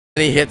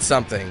And he hit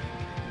something.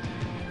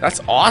 That's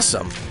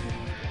awesome.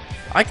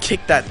 I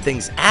kicked that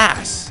thing's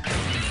ass.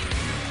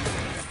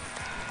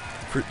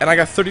 And I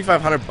got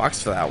 3,500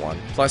 bucks for that one,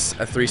 plus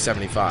a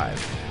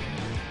 375.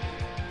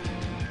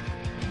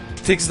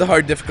 Takes the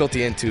hard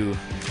difficulty into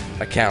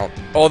account.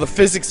 Oh, the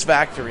Physics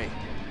Factory.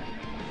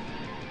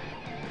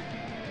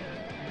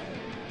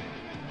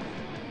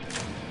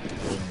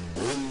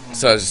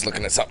 So I was just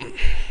looking at something.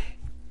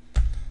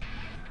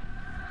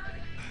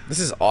 This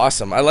is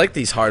awesome. I like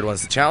these hard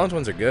ones. The challenge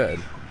ones are good.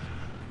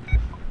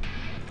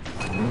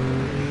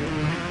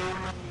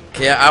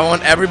 Okay, I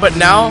want everybody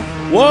now.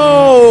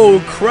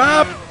 Whoa,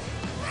 crap.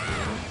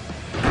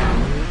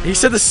 He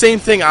said the same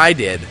thing I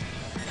did.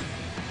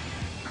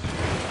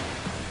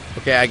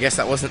 Okay, I guess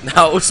that wasn't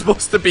how it was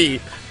supposed to be.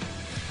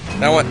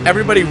 Now I want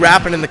everybody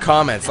rapping in the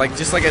comments. Like,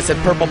 just like I said,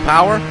 purple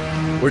power.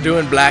 We're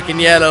doing black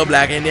and yellow,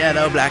 black and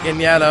yellow, black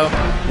and yellow.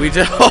 We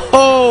just,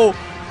 oh!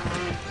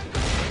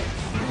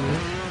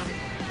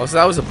 Oh, so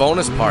that was a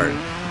bonus part.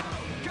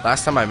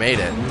 Last time I made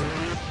it.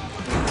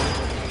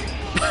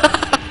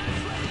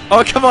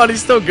 Oh, come on,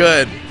 he's still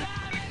good.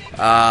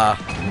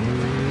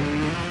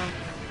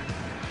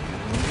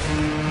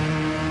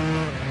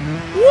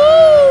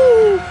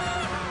 Woo!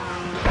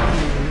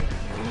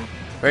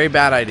 Very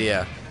bad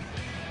idea.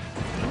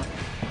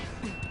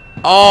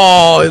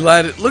 Oh, he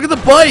landed. Look at the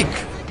bike!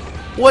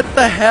 What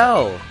the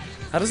hell?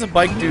 How does a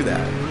bike do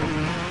that?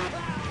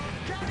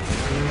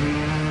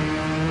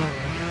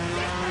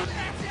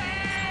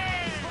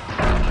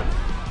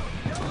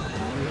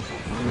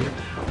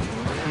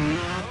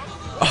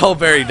 Oh,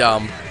 very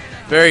dumb.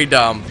 Very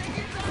dumb.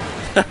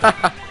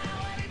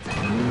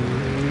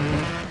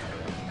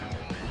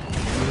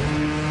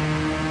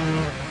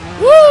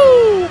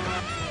 Woo!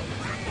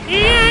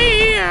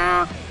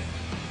 Yeah.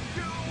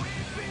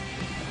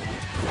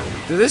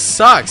 Dude, this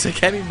sucks. I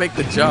can't even make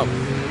the jump.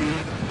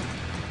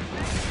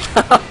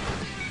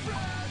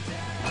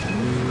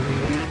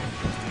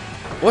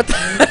 What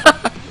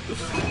the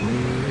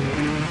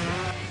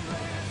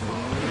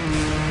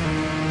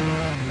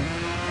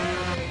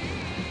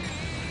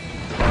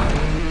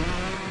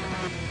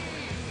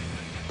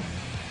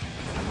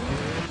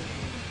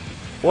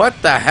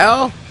What the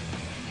hell?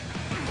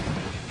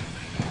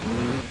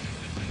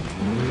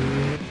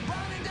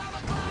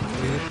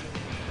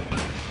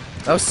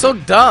 That was so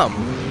dumb.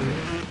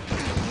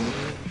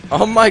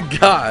 Oh my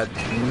god.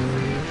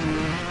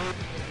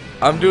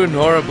 I'm doing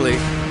horribly.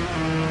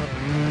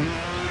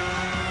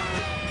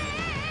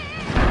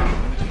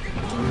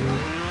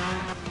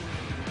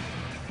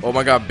 Oh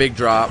my god, big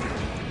drop.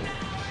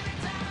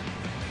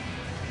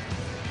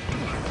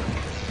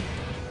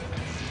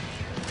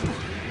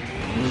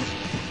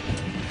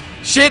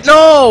 Shit,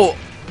 no!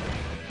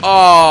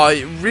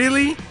 Oh,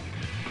 really?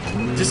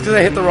 Just because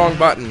I hit the wrong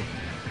button.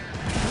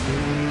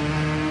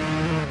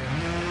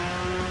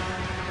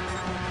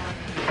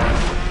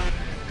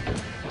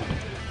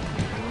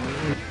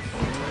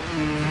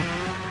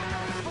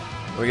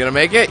 Are we gonna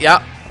make it?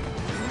 Yeah.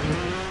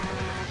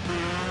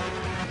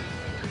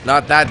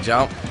 Not that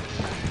jump.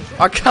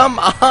 Oh, come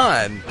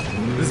on!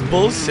 This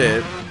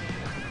bullshit.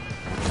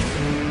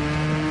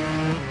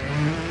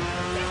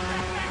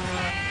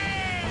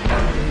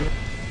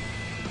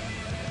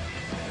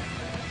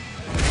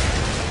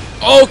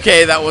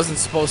 Okay, that wasn't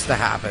supposed to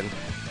happen.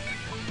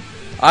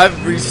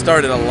 I've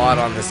restarted a lot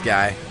on this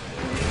guy.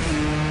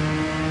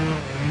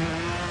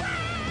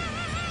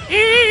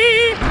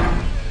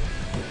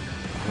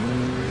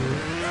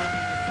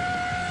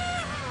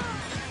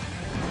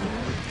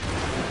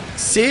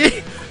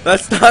 See?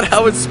 That's not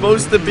how it's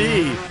supposed to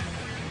be.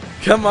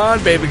 Come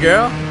on, baby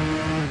girl.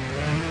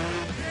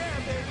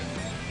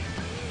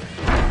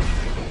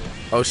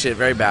 Oh shit,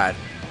 very bad.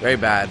 Very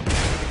bad.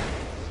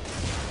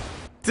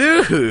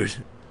 Dude!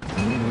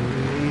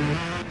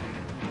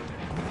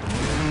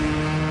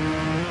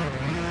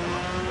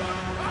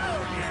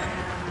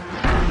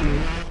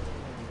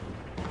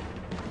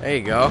 There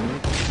you go.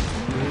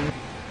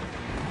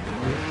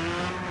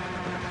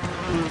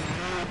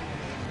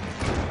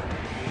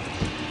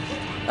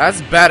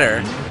 That's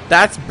better.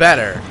 That's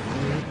better.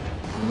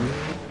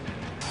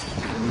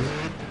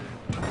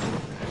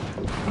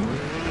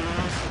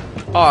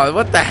 Oh,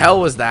 what the hell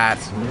was that?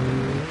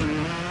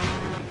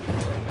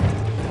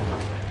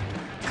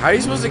 How are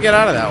you supposed to get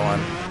out of that one?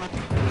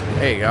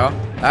 There you go.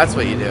 That's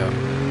what you do.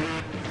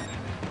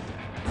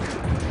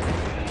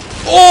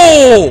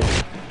 Oh!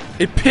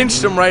 It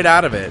pinched him right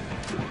out of it.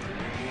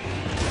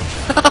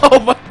 Oh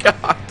my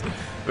god.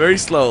 Very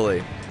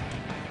slowly.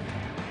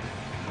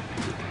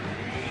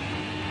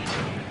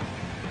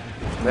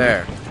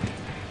 There.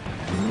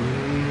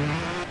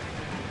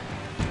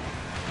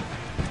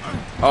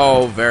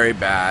 Oh, very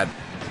bad.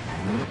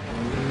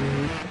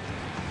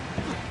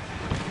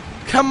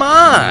 Come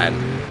on!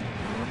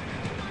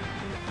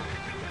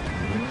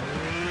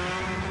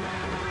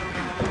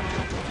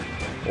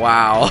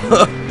 Wow.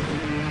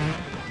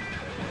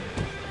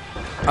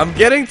 I'm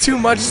getting too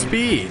much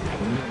speed.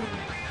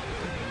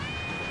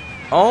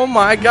 Oh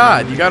my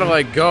god, you gotta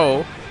like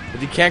go,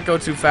 but you can't go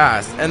too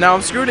fast. And now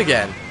I'm screwed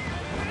again.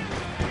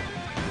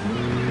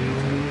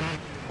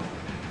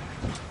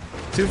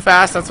 too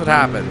fast, that's what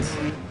happens.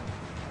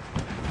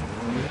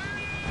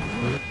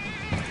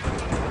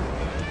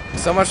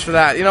 So much for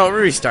that. You know,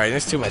 we're restarting.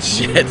 There's too much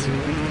shit.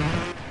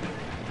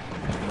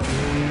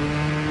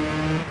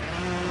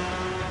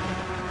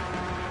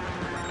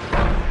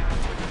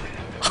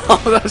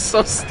 Oh, that was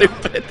so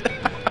stupid.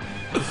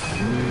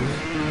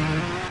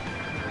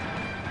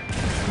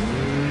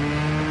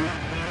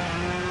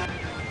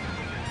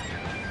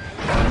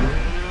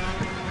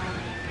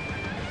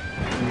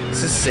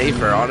 This is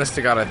safer. Honest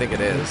to God, I think it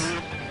is.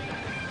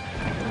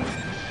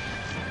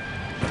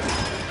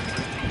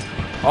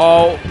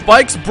 Oh,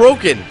 bike's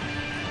broken.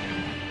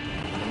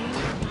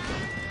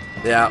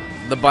 Yeah,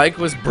 the bike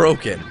was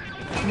broken.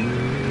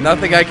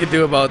 Nothing I could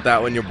do about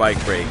that when your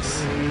bike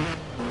breaks.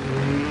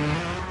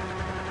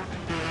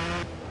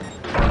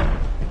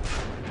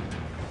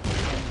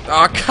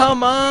 Oh,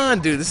 come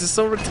on, dude. This is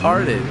so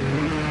retarded.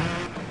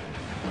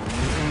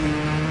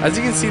 As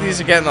you can see,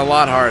 these are getting a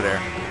lot harder.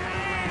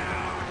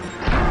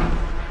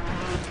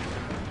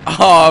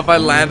 Oh, if I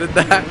landed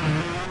that.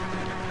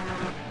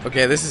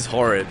 Okay, this is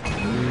horrid.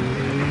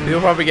 People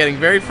are probably getting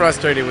very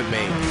frustrated with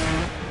me.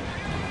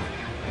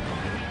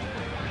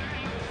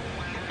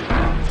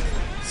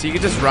 So you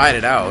can just ride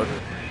it out.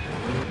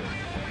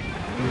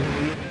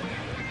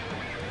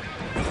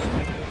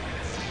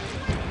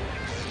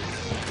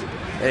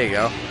 There you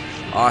go.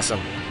 Awesome.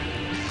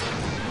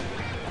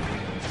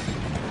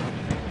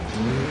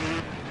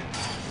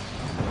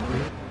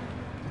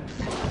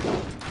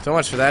 So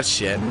much for that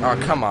shit. Oh,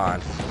 come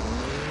on.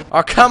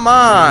 Oh, come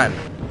on!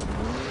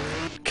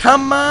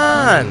 Come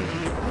on!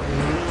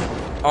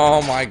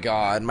 Oh my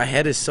god, my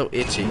head is so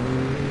itchy.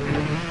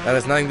 That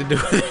has nothing to do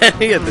with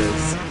any of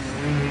this.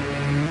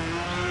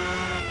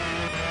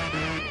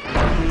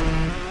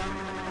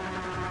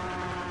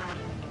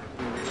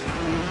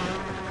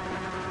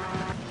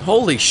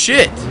 Holy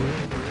shit!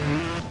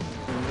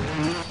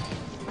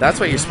 That's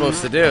what you're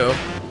supposed to do.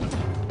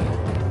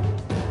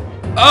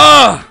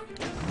 Ugh!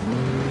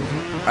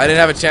 I didn't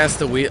have a chance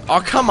to wheel.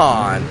 Oh, come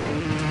on!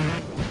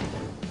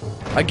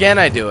 Again,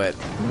 I do it.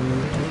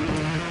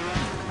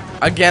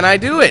 Again, I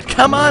do it.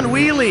 Come on,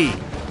 wheelie.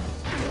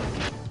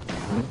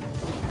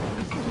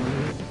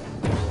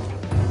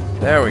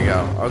 There we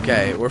go.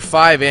 Okay, we're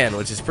 5 in,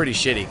 which is pretty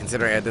shitty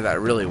considering I did that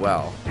really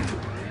well.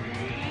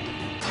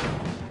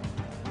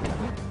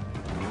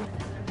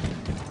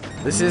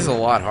 This is a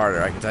lot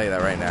harder, I can tell you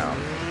that right now.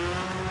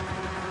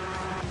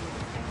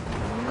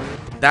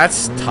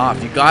 That's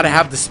tough. You gotta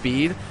have the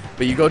speed,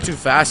 but you go too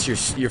fast,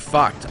 you're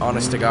fucked,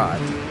 honest to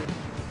God.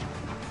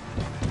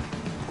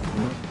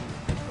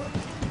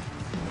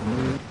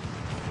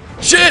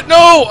 Shit,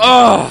 no!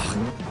 Ugh!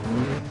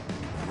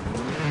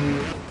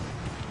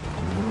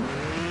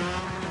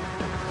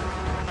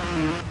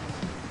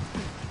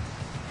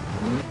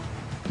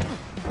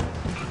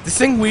 This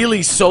thing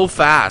wheelies so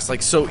fast,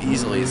 like so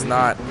easily, it's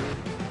not...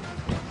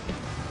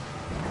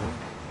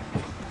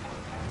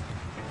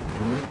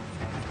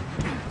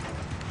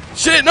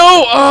 Shit,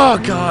 no! Oh,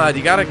 God,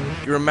 you gotta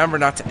remember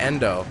not to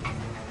endo.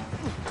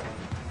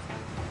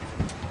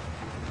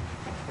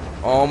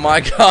 Oh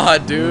my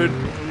God, dude.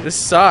 This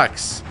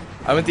sucks.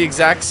 I went the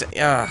exact same.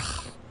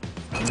 Ugh.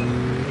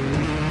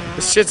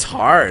 This shit's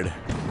hard.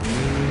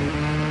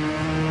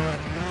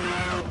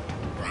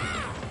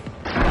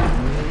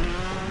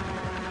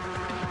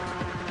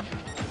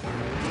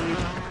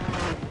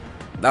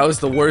 That was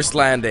the worst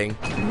landing.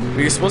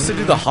 But you're supposed to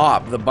do the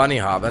hop, the bunny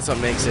hop. That's what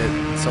makes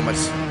it so much.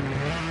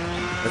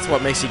 That's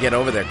what makes you get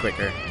over there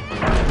quicker.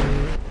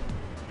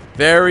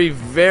 Very,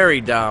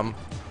 very dumb.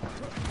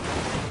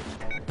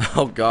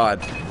 Oh God.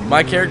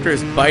 My character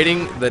is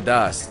biting the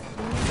dust.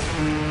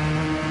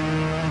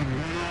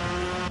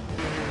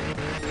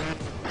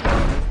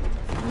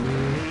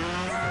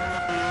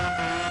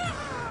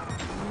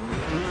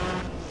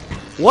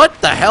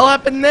 What the hell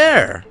happened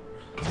there?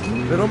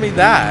 Riddle me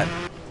that.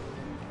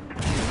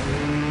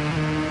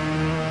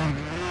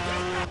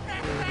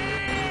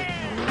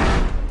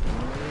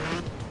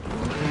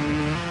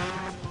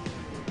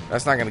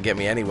 That's not gonna get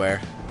me anywhere.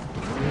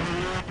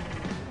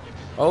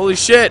 Holy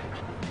shit!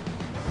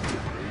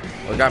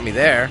 Well, it got me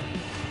there.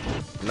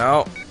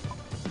 No.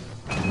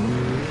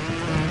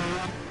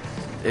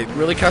 It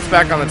really cuts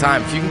back on the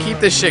time. If you can keep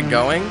this shit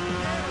going.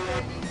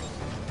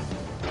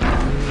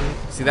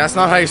 See, that's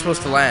not how you're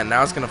supposed to land.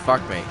 Now it's gonna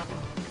fuck me.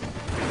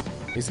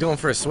 He's going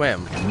for a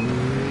swim.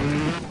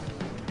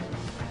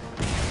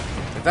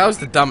 If that was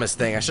the dumbest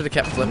thing, I should have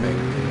kept flipping.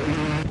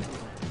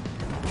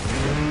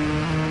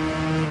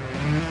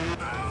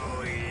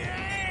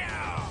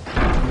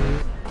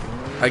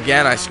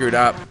 Again, I screwed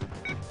up.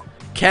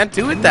 Can't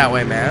do it that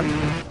way, man.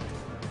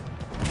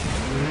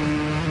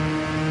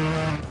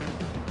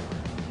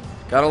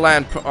 Gotta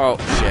land. Oh,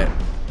 shit.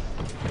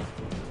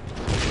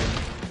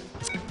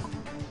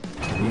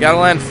 You gotta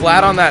land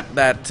flat on that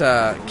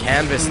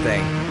canvas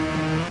thing.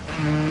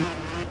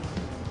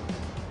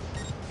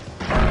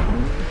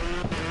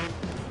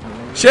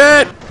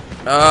 Shit!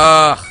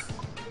 Ugh.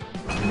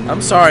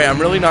 I'm sorry. I'm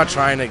really not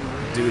trying to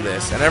do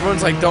this. And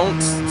everyone's like, don't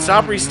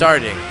stop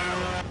restarting.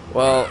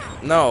 Well,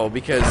 no,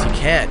 because you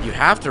can't. You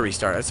have to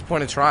restart. That's the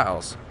point of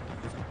trials.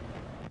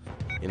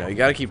 You know, you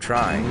gotta keep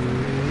trying.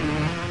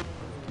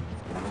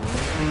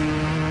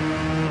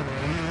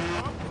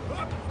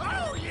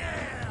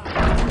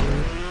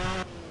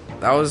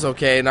 That was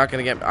okay. Not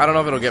gonna get. I don't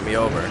know if it'll get me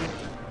over.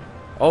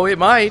 Oh, it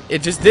might.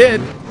 It just did.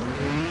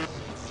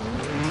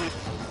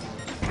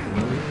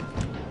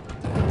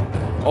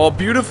 Oh,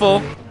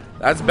 beautiful.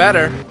 That's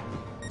better.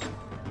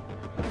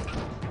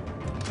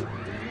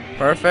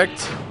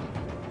 Perfect.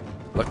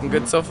 Looking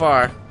good so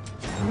far.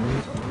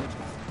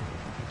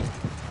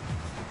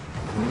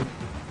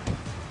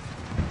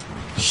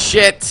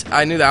 Shit!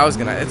 I knew that was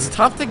gonna. It's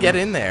tough to get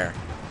in there.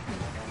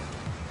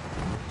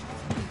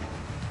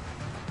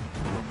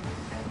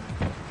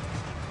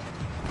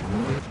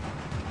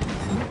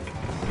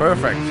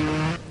 Perfect.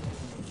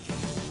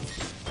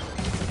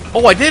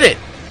 Oh, I did it!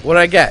 What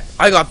did I get?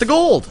 I got the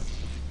gold!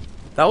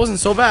 That wasn't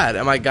so bad.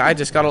 And my guy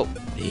just got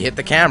he hit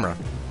the camera.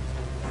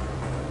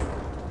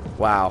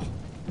 Wow.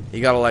 He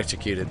got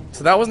electrocuted.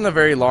 So that wasn't a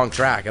very long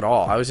track at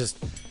all. It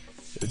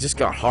just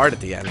got hard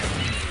at the end.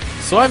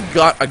 So I've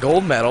got a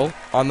gold medal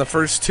on the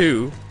first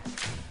 2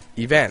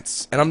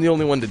 events. And I'm the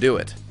only one to do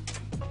it.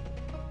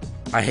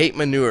 I hate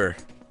manure.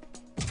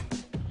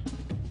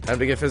 Time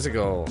to get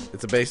physical.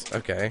 It's a base.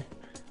 Okay.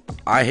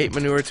 I hate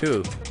manure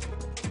too.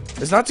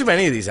 There's not too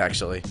many of these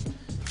actually.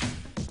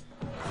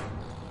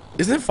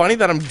 Isn't it funny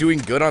that I'm doing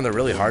good on the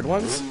really hard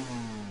ones?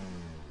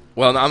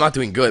 Well, no, I'm not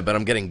doing good, but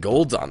I'm getting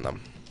golds on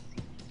them.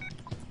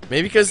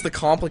 Maybe because the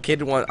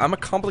complicated one, I'm a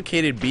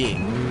complicated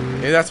being.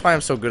 Maybe that's why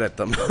I'm so good at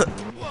them.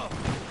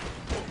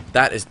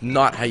 That is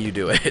not how you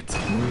do it.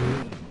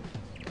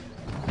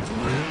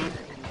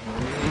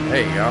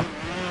 There you go.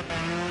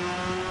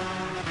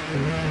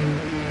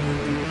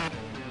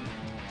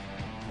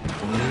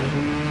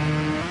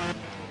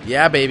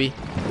 Yeah, baby.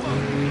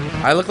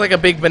 I look like a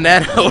big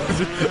banana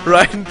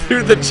riding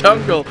through the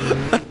jungle.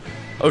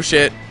 Oh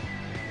shit.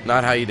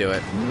 Not how you do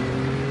it.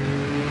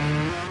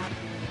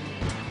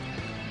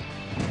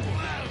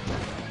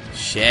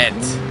 Shit.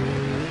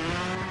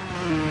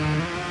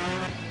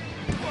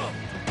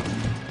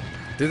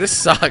 Dude, this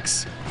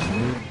sucks.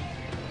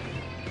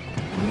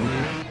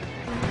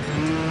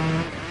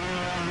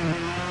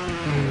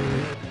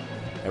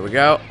 There we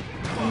go.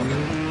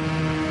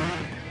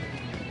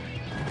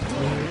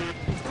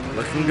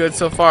 Looking good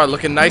so far.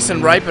 Looking nice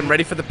and ripe and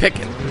ready for the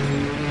picking.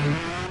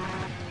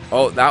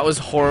 Oh, that was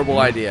a horrible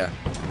idea.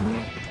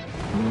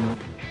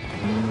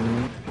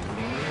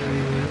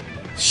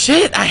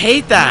 Shit, I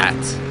hate that.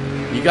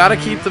 You gotta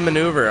keep the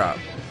maneuver up.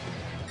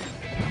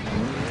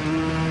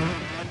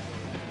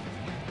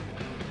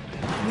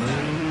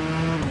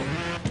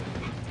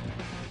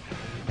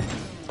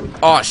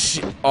 Oh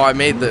shit! Oh, I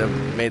made the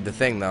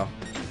thing though.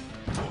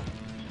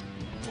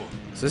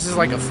 So this is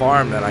like a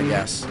farm then, I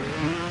guess.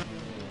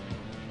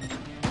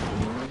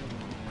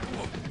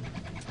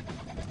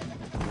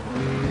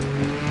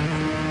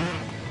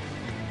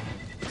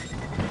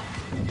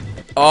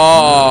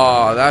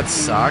 Oh, that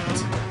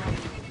sucked.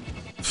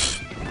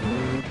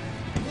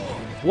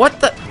 What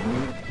the?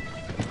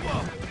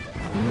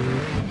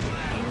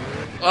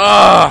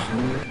 Oh!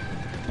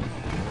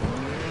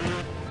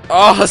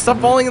 Oh, stop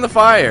falling in the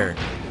fire.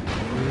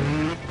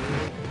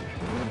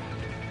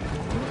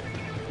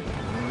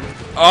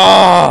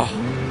 Oh!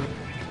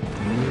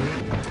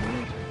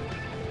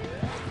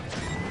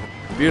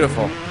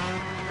 Beautiful.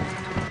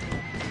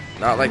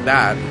 Not like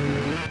that.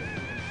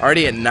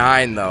 Already at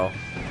 9 though.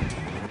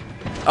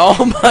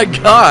 Oh my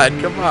god,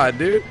 come on,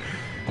 dude.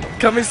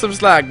 Cut me some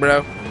slack,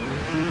 bro.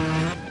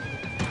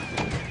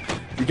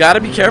 You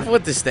gotta be careful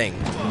with this thing.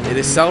 It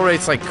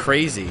accelerates like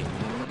crazy.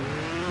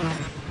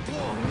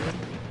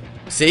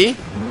 See?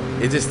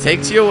 It just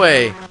takes you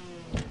away.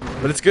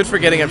 But it's good for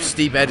getting up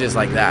steep edges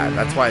like that.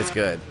 That's why it's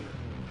good.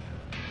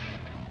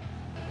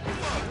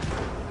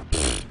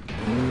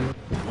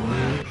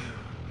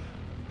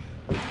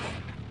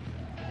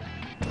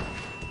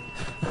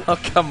 Oh,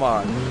 come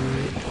on.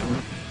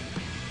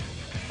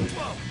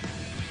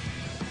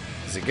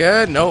 Is it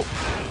good? Nope.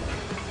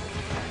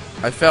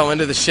 I fell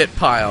into the shit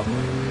pile.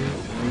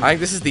 I think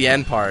this is the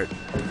end part.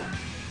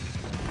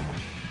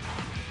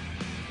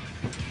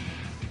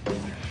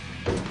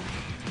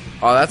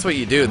 Oh, that's what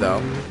you do, though.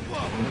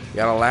 You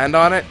gotta land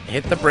on it,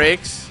 hit the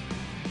brakes,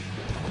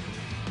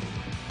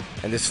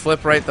 and just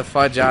flip right the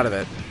fudge out of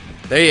it.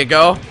 There you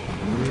go.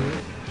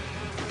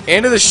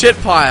 Into the shit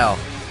pile.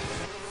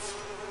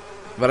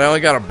 But I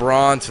only got a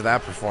bronze for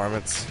that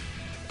performance.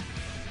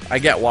 I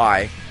get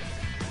why.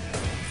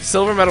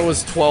 Silver medal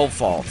was 12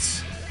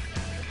 faults.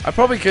 I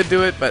probably could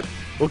do it, but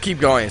we'll keep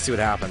going and see what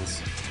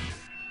happens.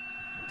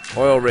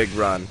 Oil rig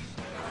run.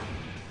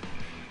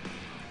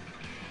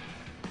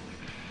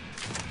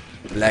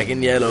 Black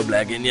and yellow,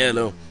 black and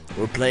yellow.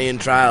 We're playing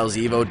trials.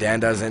 Evo Dan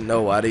doesn't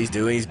know what he's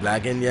doing. He's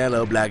black and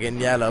yellow, black and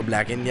yellow,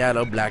 black and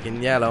yellow, black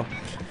and yellow.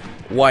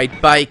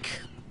 White bike.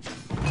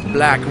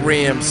 Black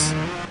rims.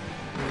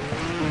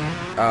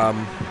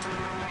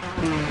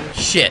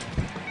 Shit.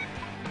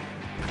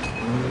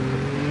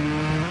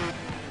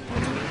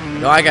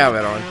 No, I got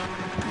it on.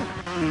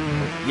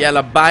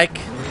 Yellow bike,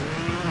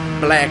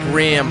 black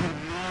rim.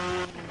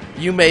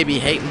 You may be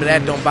hating, but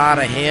that don't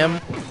bother him.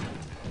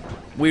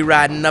 We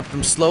riding up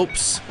them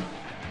slopes.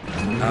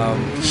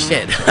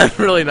 Shit, I'm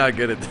really not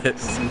good at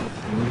this.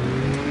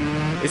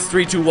 It's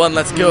 3, 2, 1,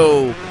 let's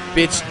go.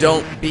 Bitch,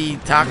 don't be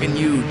talking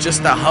you,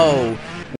 just a hoe.